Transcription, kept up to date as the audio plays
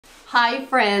Hi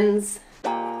friends!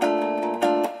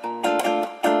 I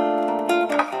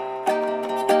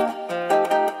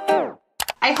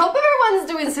hope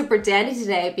everyone's doing super dandy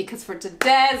today because for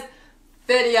today's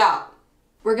video,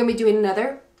 we're gonna be doing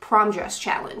another prom dress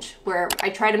challenge where I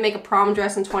try to make a prom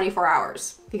dress in 24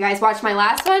 hours. If you guys watched my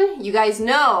last one, you guys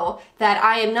know that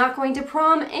I am not going to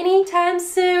prom anytime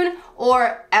soon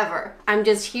or ever. I'm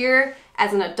just here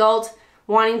as an adult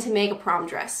wanting to make a prom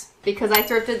dress because I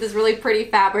thrifted this really pretty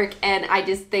fabric and I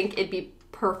just think it'd be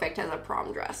perfect as a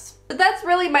prom dress. But that's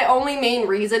really my only main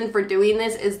reason for doing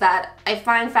this, is that I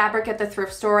find fabric at the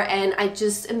thrift store and I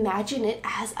just imagine it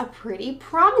as a pretty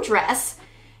prom dress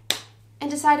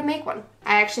and decide to make one.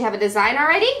 I actually have a design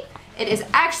already. It is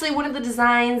actually one of the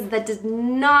designs that did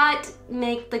not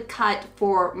make the cut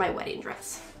for my wedding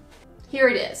dress. Here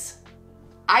it is.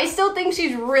 I still think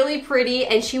she's really pretty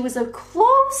and she was a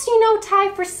close,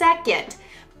 tie for second.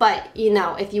 But,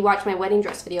 if you watch my wedding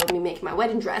dress video of me making my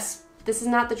wedding dress, this is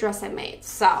not the dress I made.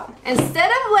 So instead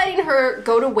of letting her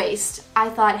go to waste, I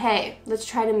thought, hey, let's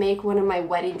try to make one of my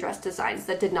wedding dress designs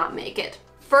that did not make it.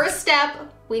 First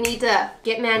step, we need to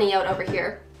get Manny out over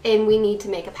here and we need to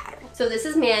make a pattern. So this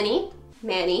is Manny.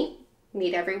 Manny,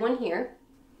 meet everyone here.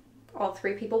 All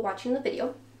 3 people watching the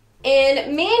video.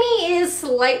 And Manny is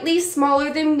slightly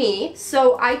smaller than me,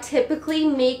 so I typically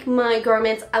make my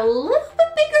garments a little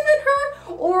bit bigger than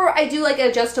her, or I do like an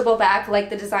adjustable back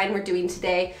like the design we're doing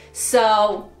today,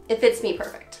 so it fits me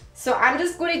perfect. So I'm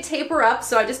just going to tape her up,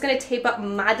 so I'm just going to tape up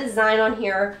my design on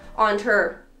here onto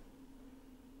her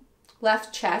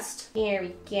left chest. Here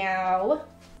we go.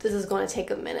 This is going to take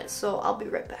a minute, so I'll be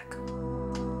right back.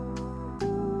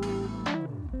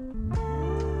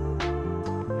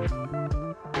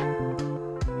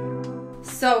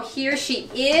 So here she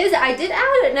is. I did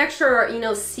add an extra,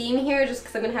 seam here just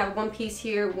because I'm gonna have one piece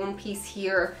here,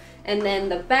 and then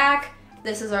the back,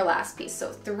 this is our last piece.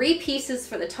 So 3 pieces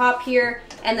for the top here,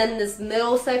 and then this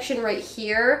middle section right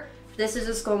here, this is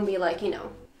just gonna be like,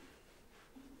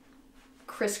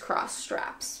 crisscross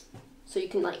straps. So you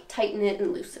can like tighten it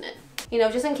and loosen it.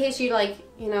 Just in case you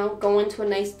go into a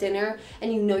nice dinner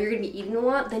and you're gonna be eating a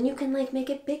lot, then you can like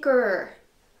make it bigger.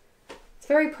 It's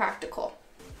very practical.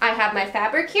 I have my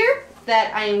fabric here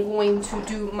that I am going to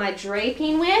do my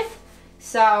draping with.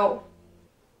 So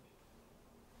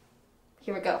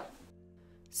here we go.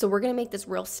 So we're gonna make this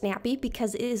real snappy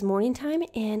because it is morning time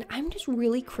and I'm just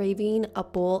really craving a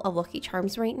bowl of Lucky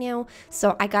Charms right now.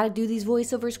 So I gotta do these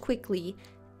voiceovers quickly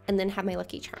and then have my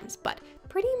Lucky Charms. But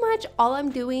pretty much all I'm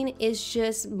doing is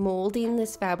just molding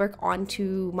this fabric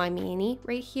onto my mani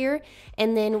right here.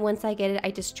 And then once I get it,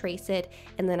 I just trace it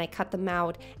and then I cut them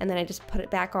out and then I just put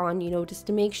it back on, just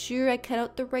to make sure I cut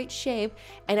out the right shape.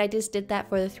 And I just did that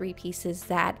for the 3 pieces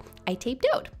that I taped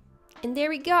out. And there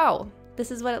we go.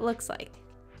 This is what it looks like.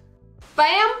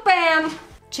 Bam, bam,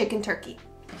 chicken turkey.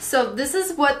 So this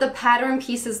is what the pattern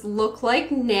pieces look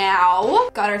like now.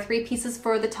 Got our 3 pieces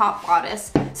for the top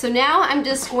bodice. So now I'm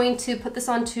just going to put this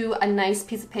onto a nice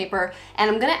piece of paper and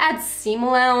I'm gonna add seam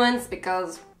allowance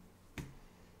because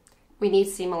we need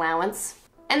seam allowance.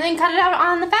 And then cut it out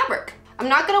on the fabric. I'm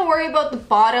not gonna worry about the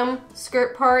bottom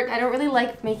skirt part. I don't really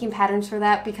like making patterns for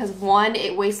that because 1,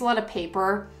 it wastes a lot of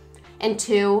paper, and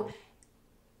 2,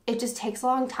 it just takes a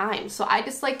long time. So I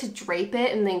just like to drape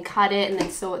it and then cut it and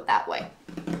then sew it that way.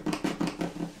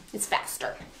 It's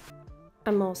faster.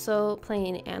 I'm also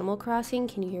playing Animal Crossing.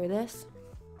 Can you hear this?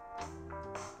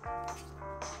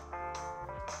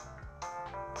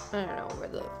 I don't know where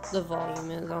the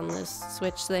volume is on this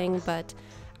Switch thing, but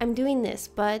I'm doing this.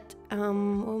 But what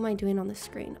am I doing on the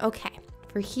screen? Okay,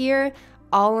 for here,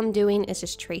 all I'm doing is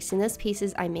just tracing those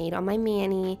pieces I made on my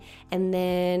mani, and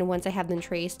then once I have them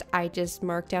traced, I just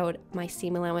marked out my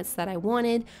seam allowance that I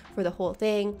wanted for the whole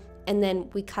thing, and then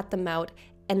we cut them out,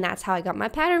 and that's how I got my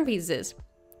pattern pieces.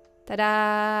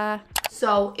 Ta-da!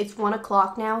 So it's 1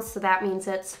 o'clock now, so that means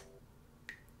it's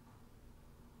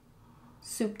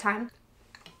soup time.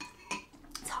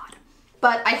 It's hot.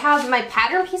 But I have my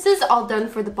pattern pieces all done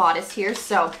for the bodice here,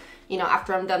 so,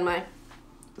 after I'm done my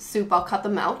soup, I'll cut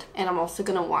them out, and I'm also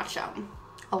gonna watch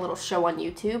a little show on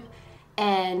YouTube,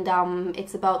 and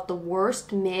it's about the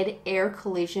worst mid-air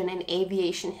collision in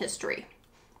aviation history.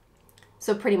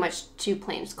 So pretty much 2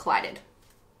 planes collided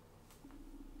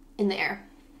in the air.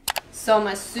 So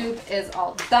my soup is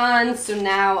all done, so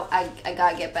now I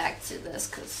gotta get back to this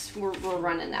because we're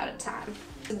running out of time.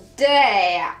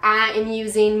 Today I am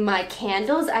using my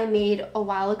candles I made a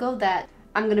while ago that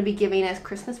I'm gonna be giving as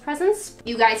Christmas presents.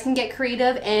 You guys can get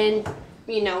creative and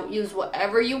use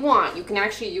whatever you want. You can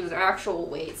actually use actual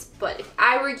weights, but if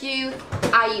I were you,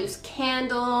 I use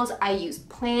candles, I use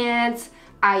plants,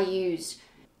 I use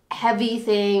heavy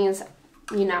things,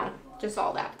 you know, just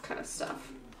all that kind of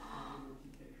stuff.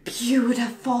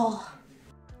 Beautiful.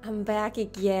 I'm back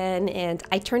again, and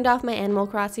I turned off my Animal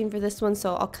Crossing for this one,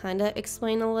 so I'll kind of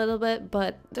explain a little bit,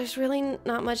 but there's really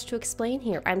not much to explain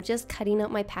here. I'm just cutting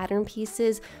out my pattern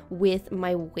pieces with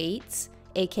my weights,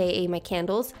 aka my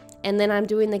candles, and then I'm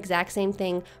doing the exact same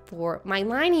thing for my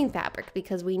lining fabric,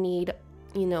 because we need,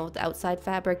 you know, the outside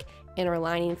fabric and our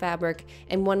lining fabric,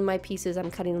 and one of my pieces I'm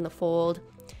cutting in the fold.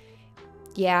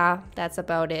 Yeah, that's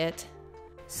about it.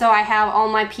 So I have all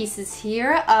my pieces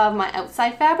here of my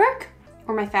outside fabric,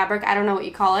 or my fabric, I don't know what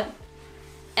you call it.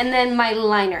 And then my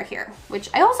liner here, which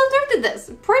I also thrifted this.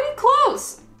 Pretty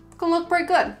close. It's gonna look pretty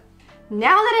good.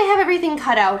 Now that I have everything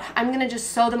cut out, I'm gonna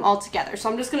just sew them all together. So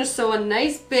I'm just gonna sew a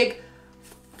nice big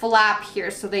flap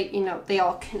here so they, you know, they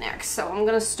all connect. So I'm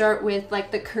gonna start with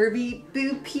like the curvy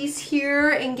boob piece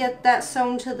here and get that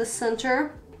sewn to the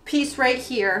center piece right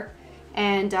here.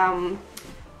 And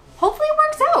hopefully it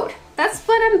works out. That's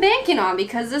what I'm banking on,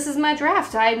 because this is my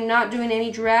draft. I'm not doing any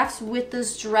drafts with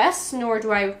this dress, nor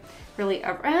do I really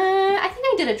ever. I think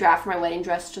I did a draft for my wedding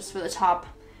dress just for the top.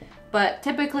 But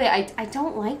typically I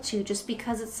don't like to, just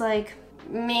because it's like,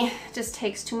 meh, it just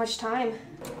takes too much time.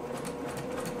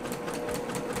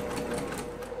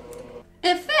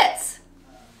 It fits.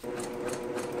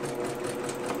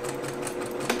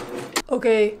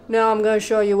 Okay, now I'm gonna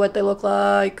show you what they look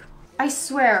like. I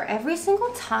swear, every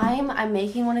single time I'm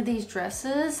making one of these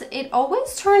dresses, it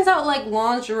always turns out like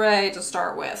lingerie to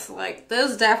start with. Like,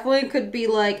 this definitely could be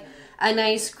like a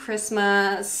nice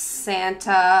Christmas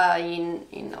Santa, you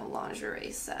know, lingerie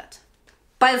set.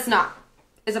 But it's not.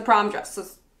 It's a prom dress, so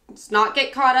let's not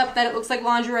get caught up that it looks like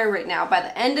lingerie right now. By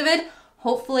the end of it,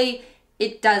 hopefully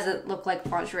it doesn't look like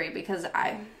lingerie, because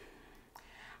I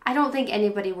don't think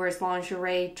anybody wears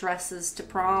lingerie dresses to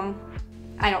prom.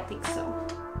 I don't think so.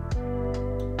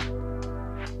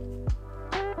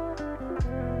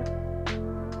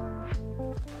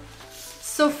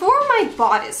 So for my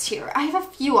bodice here, I have a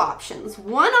few options.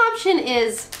 One option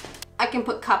is I can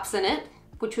put cups in it,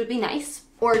 which would be nice.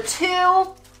 Or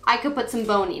two, I could put some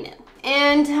boning in.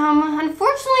 And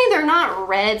unfortunately, they're not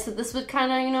red, so this would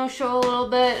kind of, you know, show a little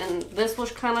bit, and this will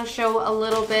kind of show a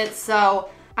little bit. So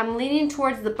I'm leaning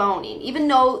towards the boning, even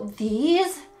though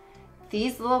these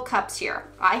little cups here,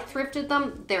 I thrifted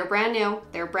them. They're brand new.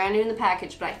 They're brand new in the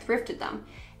package, but I thrifted them.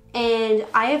 And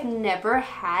I have never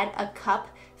had a cup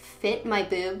fit my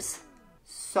boobs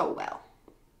so well.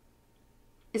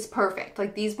 It's perfect.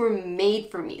 Like, these were made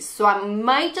for me. So I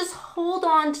might just hold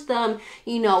on to them,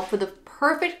 you know, for the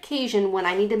perfect occasion when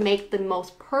I need to make the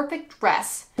most perfect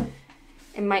dress.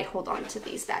 I might hold on to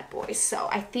these bad boys. So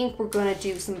I think we're gonna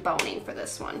do some boning for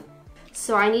this one.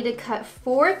 So I need to cut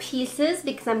 4 pieces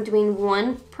because I'm doing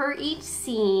 1 per each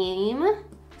seam.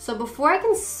 So before I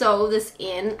can sew this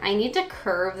in, I need to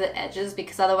curve the edges,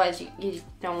 because otherwise you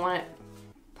don't want it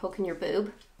poking your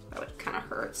boob. That would kind of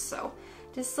hurt. So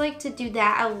just like to do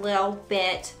that a little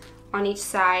bit on each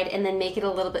side and then make it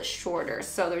a little bit shorter.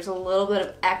 So there's a little bit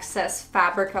of excess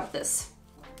fabric of this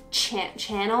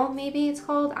channel, maybe it's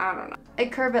called, I don't know. I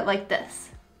curve it like this.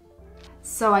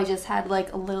 So I just had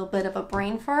like a little bit of a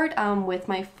brain fart with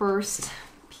my first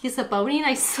piece of boning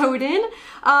I sewed in.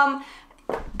 Let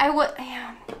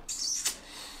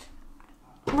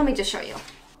me just show you.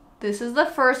 This is the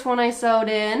first one I sewed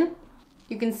in.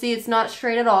 You can see it's not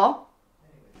straight at all.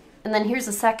 And then here's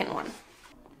the second one.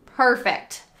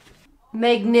 Perfect.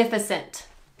 Magnificent.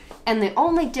 And the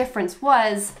only difference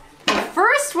was, the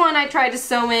first one I tried to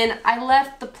sew in, I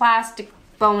left the plastic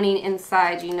boning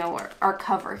inside, you know, our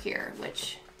cover here,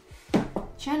 which,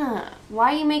 Jenna,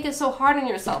 why you make it so hard on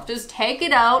yourself? Just take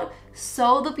it out,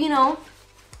 sew the, you know,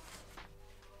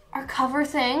 our cover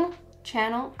thing,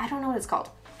 channel, I don't know what it's called.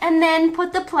 And then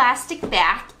put the plastic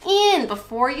back in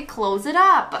before you close it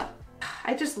up.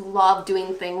 I just love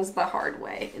doing things the hard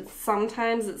way.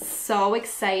 Sometimes it's so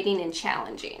exciting and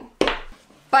challenging.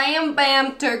 Bam,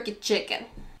 bam, turkey chicken.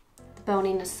 The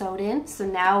boning is sewed in, so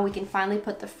now we can finally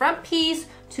put the front piece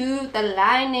to the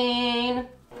lining.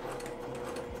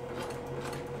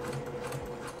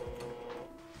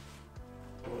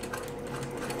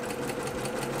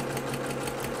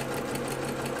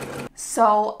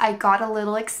 So I got a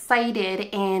little excited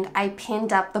and I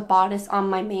pinned up the bodice on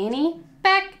my mani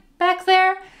back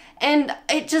there, and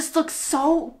it just looks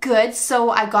so good. So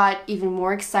I got even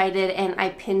more excited and I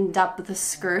pinned up the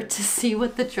skirt to see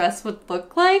what the dress would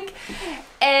look like.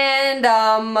 And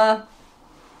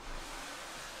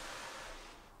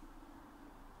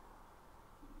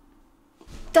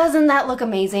doesn't that look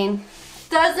amazing?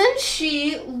 Doesn't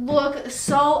she look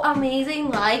so amazing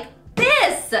like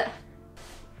this?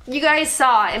 You guys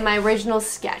saw in my original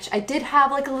sketch, I did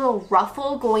have like a little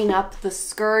ruffle going up the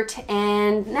skirt,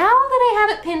 and now that I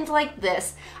have it pinned like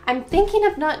this, I'm thinking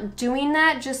of not doing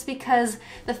that just because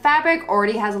the fabric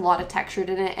already has a lot of texture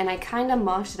in it, and I kind of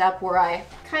moshed it up where I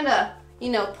kind of, you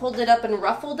know, pulled it up and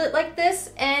ruffled it like this,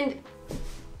 and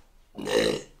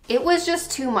it was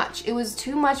just too much. It was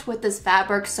too much with this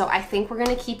fabric, so I think we're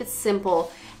gonna keep it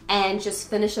simple and just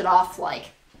finish it off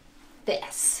like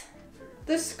this.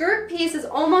 The skirt piece is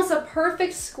almost a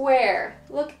perfect square.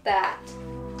 Look at that.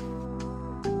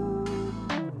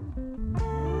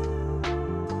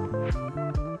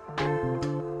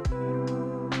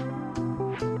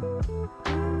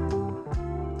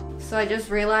 So I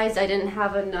just realized I didn't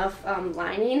have enough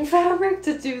lining fabric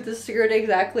to do the skirt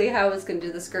exactly how I was gonna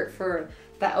do the skirt for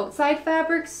the outside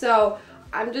fabric. So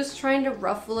I'm just trying to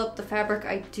ruffle up the fabric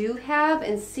I do have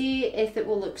and see if it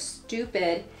will look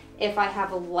stupid if I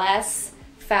have less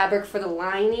fabric for the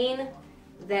lining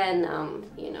than,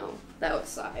 you know, the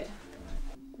outside.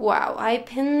 Wow, I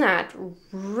pinned that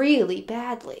really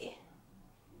badly.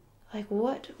 Like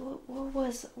what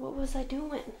was I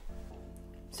doing?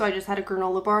 So I just had a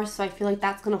granola bar, so I feel like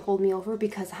that's gonna hold me over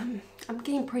because I'm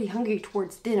getting pretty hungry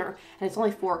towards dinner, and it's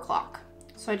only 4 o'clock.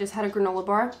 So I just had a granola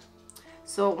bar,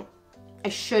 so I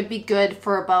should be good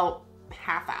for about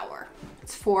half hour.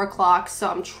 It's 4 o'clock, so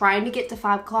I'm trying to get to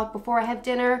 5 o'clock before I have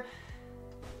dinner,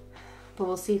 but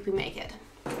we'll see if we make it.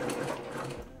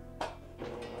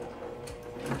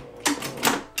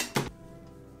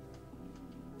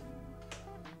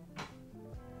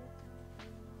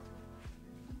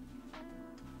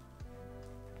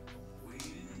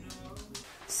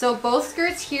 So both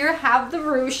skirts here have the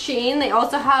ruching. They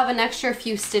also have an extra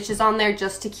few stitches on there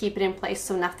just to keep it in place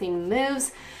so nothing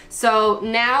moves. So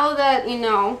now that, you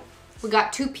know, we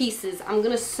got 2 pieces, I'm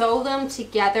gonna sew them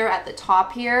together at the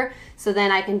top here, so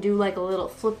then I can do like a little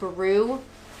flipperoo.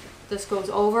 This goes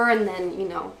over and then, you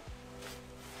know,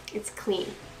 it's clean.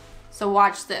 So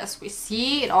watch this. We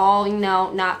see it all, you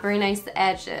know, not very nice, the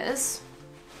edges.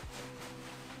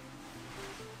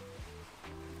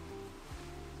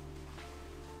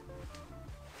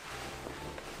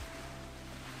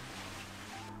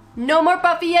 No more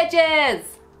puffy edges!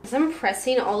 As I'm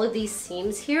pressing all of these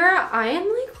seams here, I am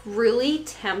like really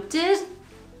tempted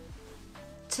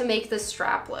to make this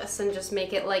strapless and just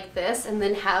make it like this and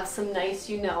then have some nice,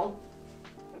 you know,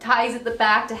 ties at the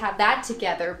back to have that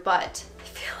together, but I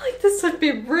feel like this would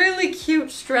be really cute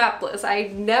strapless. I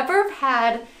never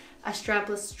had a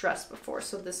strapless dress before,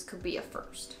 so this could be a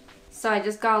first. So I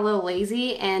just got a little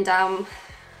lazy and I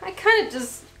kind of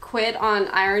just quit on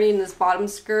ironing this bottom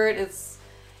skirt.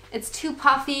 It's too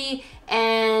puffy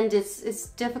and it's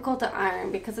difficult to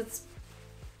iron because it's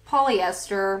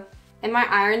polyester and my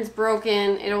iron's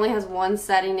broken. It only has one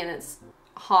setting and it's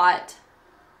hot,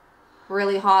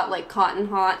 really hot, like cotton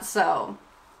hot, so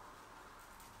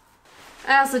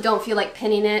I also don't feel like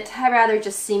pinning it. I'd rather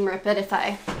just seam rip it if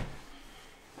I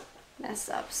mess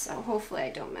up, so hopefully I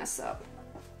don't mess up.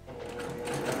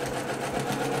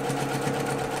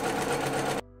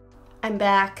 I'm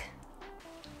back.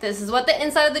 This is what the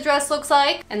inside of the dress looks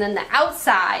like. And then the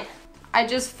outside, I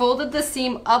just folded the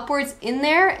seam upwards in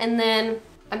there, and then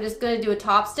I'm just gonna do a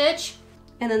top stitch,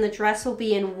 and then the dress will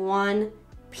be in one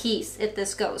piece if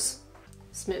this goes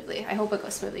smoothly. I hope it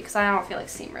goes smoothly because I don't feel like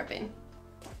seam ripping.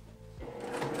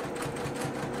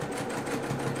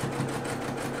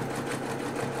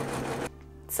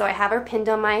 So I have her pinned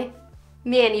on my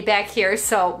Manny back here,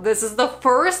 so this is the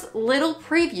first little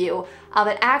preview of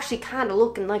it actually kind of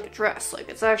looking like a dress. Like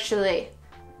it's actually,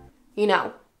 you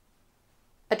know,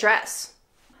 a dress.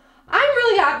 I'm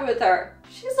really happy with her.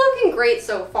 She's looking great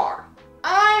so far.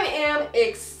 I am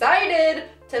excited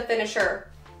to finish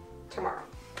her tomorrow.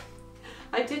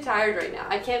 I'm too tired right now.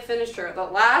 I can't finish her. The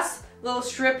last little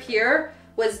strip here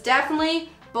was definitely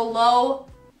below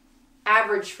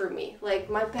average for me. Like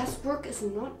my best work is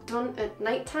not done at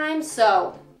nighttime,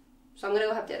 so I'm gonna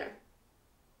go have dinner.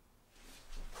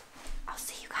 I'll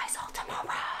see you guys all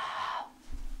tomorrow.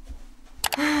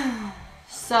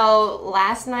 So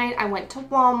last night I went to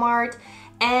Walmart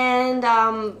and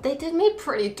they did me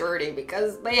pretty dirty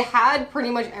because they had pretty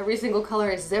much every single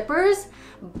color of zippers,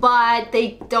 but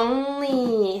they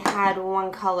only had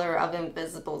one color of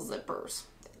invisible zippers.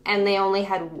 And they only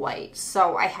had white,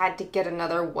 so I had to get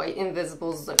another white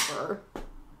invisible zipper.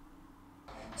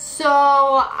 So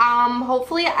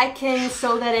hopefully I can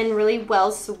sew that in really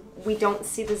well so we don't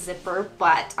see the zipper,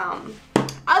 but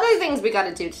other things we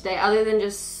gotta do today, other than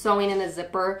just sewing in a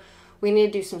zipper, we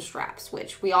need to do some straps,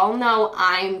 which we all know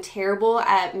I'm terrible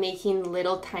at making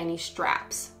little tiny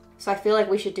straps. So I feel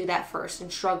like we should do that first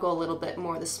and struggle a little bit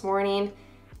more this morning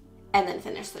and then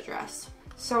finish the dress.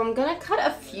 So I'm gonna cut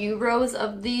a few rows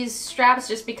of these straps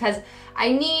just because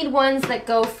I need ones that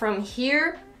go from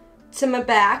here to my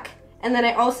back, and then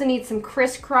I also need some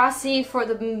crisscrossy for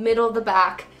the middle of the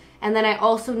back, and then I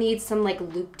also need some like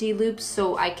loop-de-loops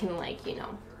so I can like, you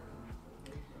know,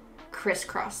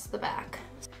 crisscross the back.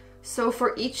 So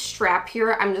for each strap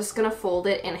here, I'm just gonna fold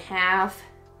it in half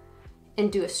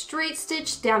and do a straight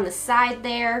stitch down the side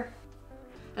there.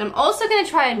 And I'm also gonna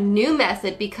try a new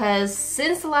method because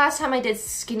since the last time I did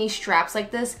skinny straps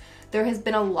like this, there has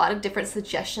been a lot of different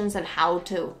suggestions on how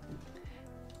to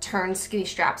turn skinny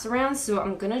straps around. So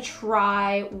I'm gonna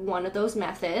try one of those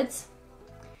methods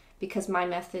because my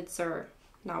methods are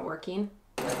not working.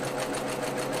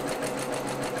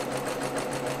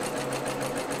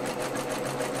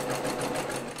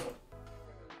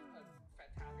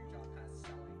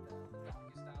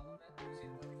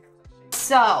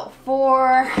 So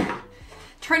for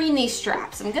turning these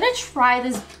straps, I'm gonna try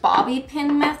this bobby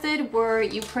pin method where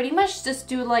you pretty much just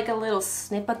do like a little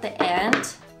snip at the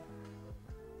end.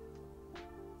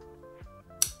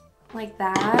 Like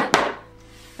that.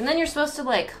 And then you're supposed to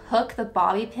like hook the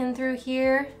bobby pin through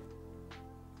here.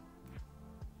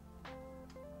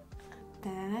 Like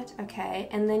that, okay.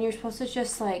 And then you're supposed to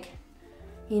just like,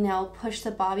 you know, push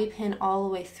the bobby pin all the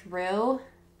way through.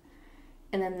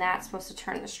 And then that's supposed to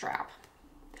turn the strap.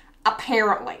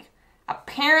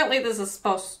 Apparently this is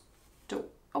supposed to,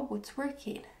 oh, it's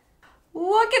working.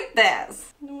 Look at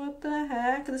this. What the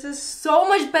heck? This is so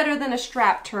much better than a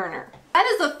strap turner. That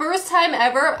is the first time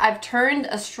ever I've turned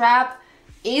a strap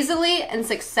easily and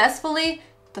successfully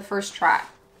the first try.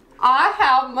 I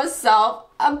have myself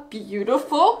a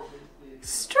beautiful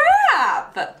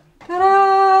strap.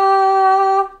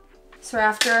 Ta-da! So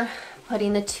after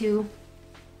putting the two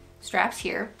straps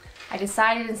here, I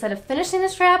decided instead of finishing the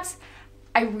straps,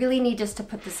 I really need just to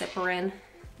put the zipper in.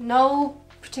 No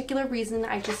particular reason,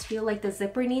 I just feel like the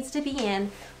zipper needs to be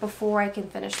in before I can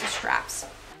finish the straps.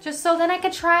 Just so then I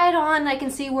can try it on, I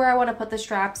can see where I want to put the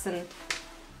straps and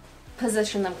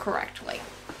position them correctly.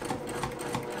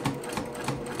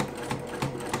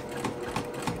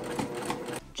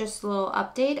 Just a little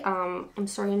update, I'm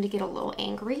starting to get a little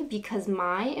angry because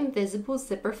my invisible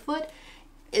zipper foot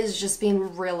is just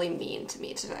being really mean to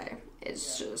me today.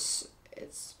 It's just,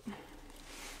 it's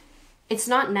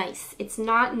not nice. It's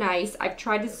not nice. I've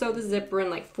tried to sew the zipper in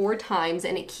like 4 times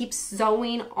and it keeps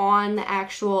sewing on the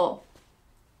actual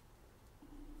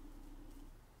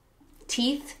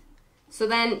teeth. So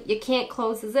then you can't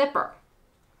close the zipper.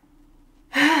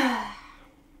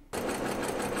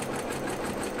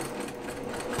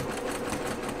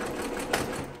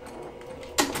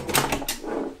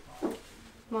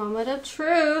 Moment of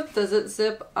truth. Does it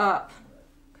zip up?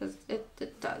 Because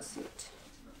it doesn't.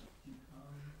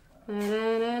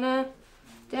 Da-na-na-na,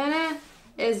 da-na.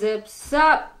 It zips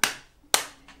up.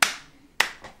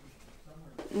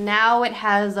 Now it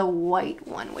has a white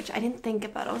one, which I didn't think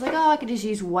about. I was like, oh, I could just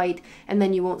use white and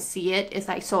then you won't see it if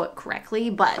I sew it correctly,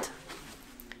 but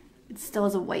it still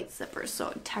has a white zipper.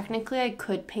 So technically I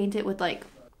could paint it with like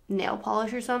nail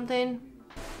polish or something.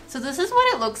 So this is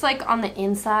what it looks like on the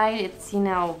inside. It's, you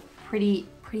know, pretty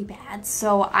bad.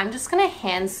 So I'm just gonna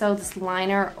hand sew this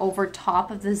liner over top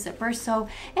of the zipper so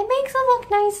it makes it look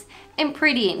nice and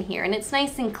pretty in here and it's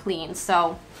nice and clean.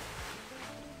 So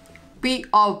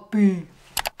B.R.B.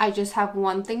 I just have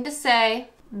one thing to say.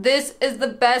 This is the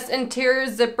best interior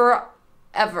zipper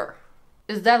ever.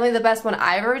 It's definitely the best one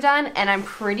I've ever done, and I'm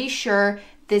pretty sure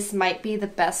this might be the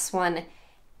best one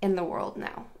in the world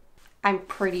now. I'm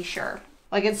pretty sure.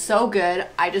 Like, it's so good.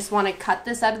 I just want to cut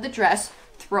this out of the dress,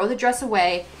 throw the dress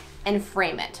away, and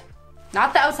frame it.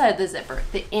 Not the outside of the zipper,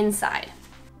 the inside.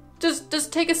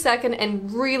 Just take a second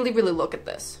and really look at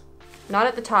this. Not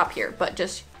at the top here, but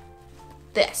just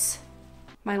this.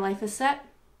 My life is set.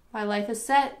 My life is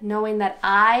set knowing that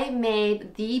I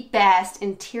made the best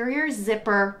interior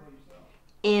zipper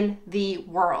in the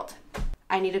world.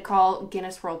 I need to call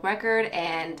Guinness World Record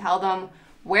and tell them,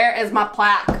 where is my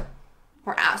plaque?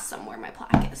 Or ask them where my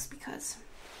plaque is because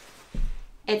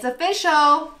it's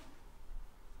official.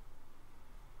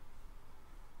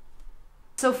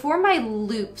 So for my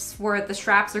loops where the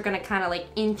straps are gonna kind of like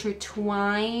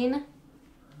intertwine,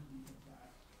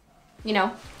 you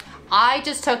know, I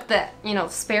just took the, you know,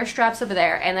 spare straps over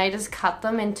there and I just cut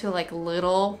them into like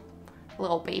little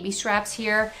baby straps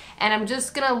here, and I'm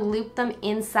just gonna loop them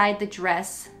inside the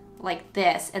dress like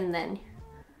this, and then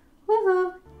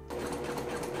woohoo.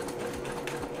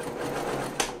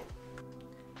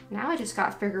 Now I just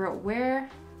gotta figure out where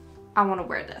I wanna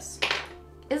wear this.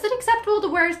 Is it acceptable to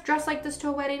wear a dress like this to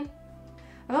a wedding?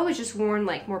 I've always just worn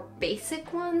like more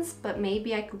basic ones, but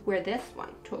maybe I could wear this one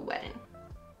to a wedding.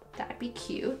 That'd be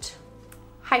cute.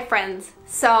 Hi friends.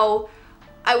 So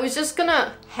I was just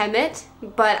gonna hem it,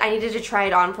 but I needed to try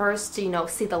it on first to, you know,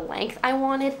 see the length I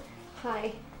wanted.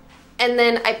 Hi. And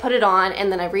then I put it on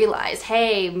and then I realized,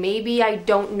 hey, maybe I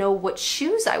don't know what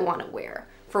shoes I want to wear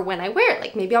for when I wear it.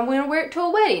 Like maybe I'm gonna wear it to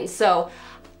a wedding. So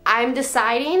I'm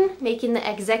deciding, making the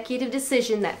executive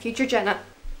decision that future Jenna,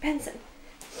 Benson.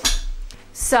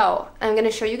 So I'm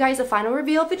gonna show you guys the final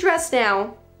reveal of the dress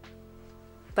now,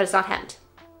 but it's not hemmed,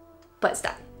 but it's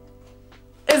done.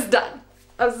 It's done.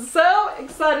 I'm so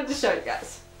excited to show you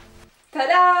guys.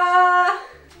 Ta-da!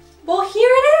 Well, here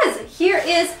it is. Here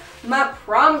is my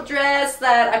prom dress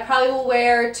that I probably will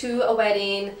wear to a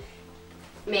wedding.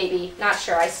 Maybe, not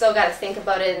sure. I still gotta think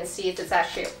about it and see if it's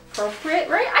actually appropriate,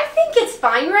 right? I think it's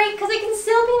fine, right? Because it can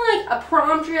still be like a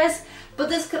prom dress, but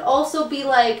this could also be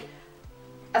like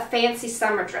a fancy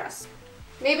summer dress.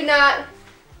 Maybe not.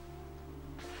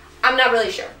 I'm not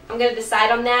really sure. I'm gonna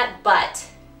decide on that, but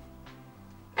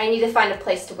I need to find a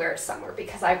place to wear it somewhere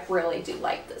because I really do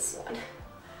like this one.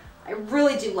 I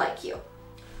really do like you.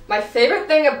 My favorite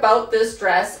thing about this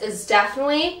dress is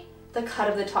definitely the cut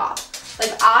of the top.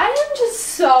 Like, I am just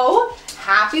so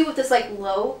happy with this like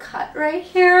low cut right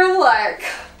here, like,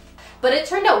 but it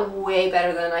turned out way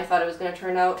better than I thought it was gonna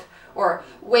turn out, or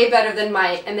way better than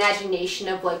my imagination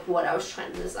of like what I was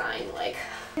trying to design. Like,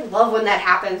 I love when that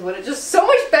happens, when it's just so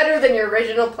much better than your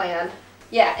original plan.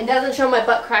 Yeah, it doesn't show my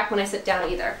butt crack when I sit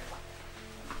down either.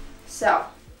 So,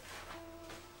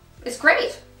 it's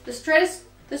great. This dress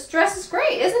is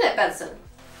great, isn't it, Benson?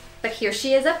 But here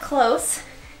she is up close.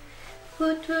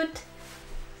 Hoot hoot.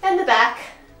 And the back.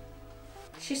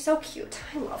 She's so cute.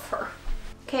 I love her.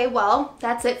 Okay, well,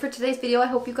 that's it for today's video. I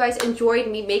hope you guys enjoyed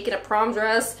me making a prom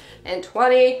dress in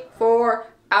 24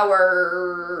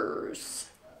 hours.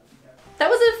 That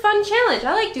was a fun challenge.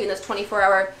 I like doing this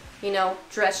 24-hour, you know,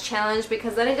 dress challenge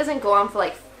because then it doesn't go on for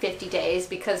like 50 days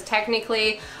because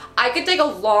technically I could take a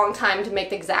long time to make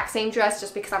the exact same dress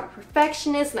just because I'm a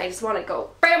perfectionist and I just want to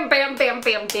go bam, bam, bam,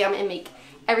 bam, bam and make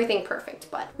everything perfect.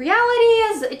 But reality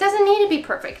is it doesn't need to be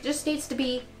perfect. It just needs to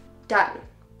be done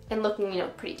and looking, you know,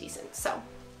 pretty decent. So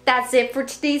that's it for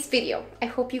today's video. I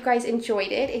hope you guys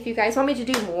enjoyed it. If you guys want me to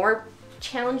do more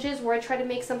challenges where I try to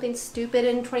make something stupid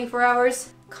in 24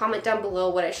 hours, comment down below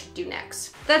what I should do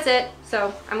next. That's it.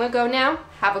 So I'm gonna go now.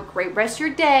 Have a great rest of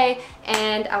your day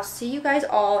and I'll see you guys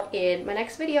all in my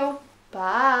next video.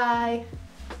 Bye.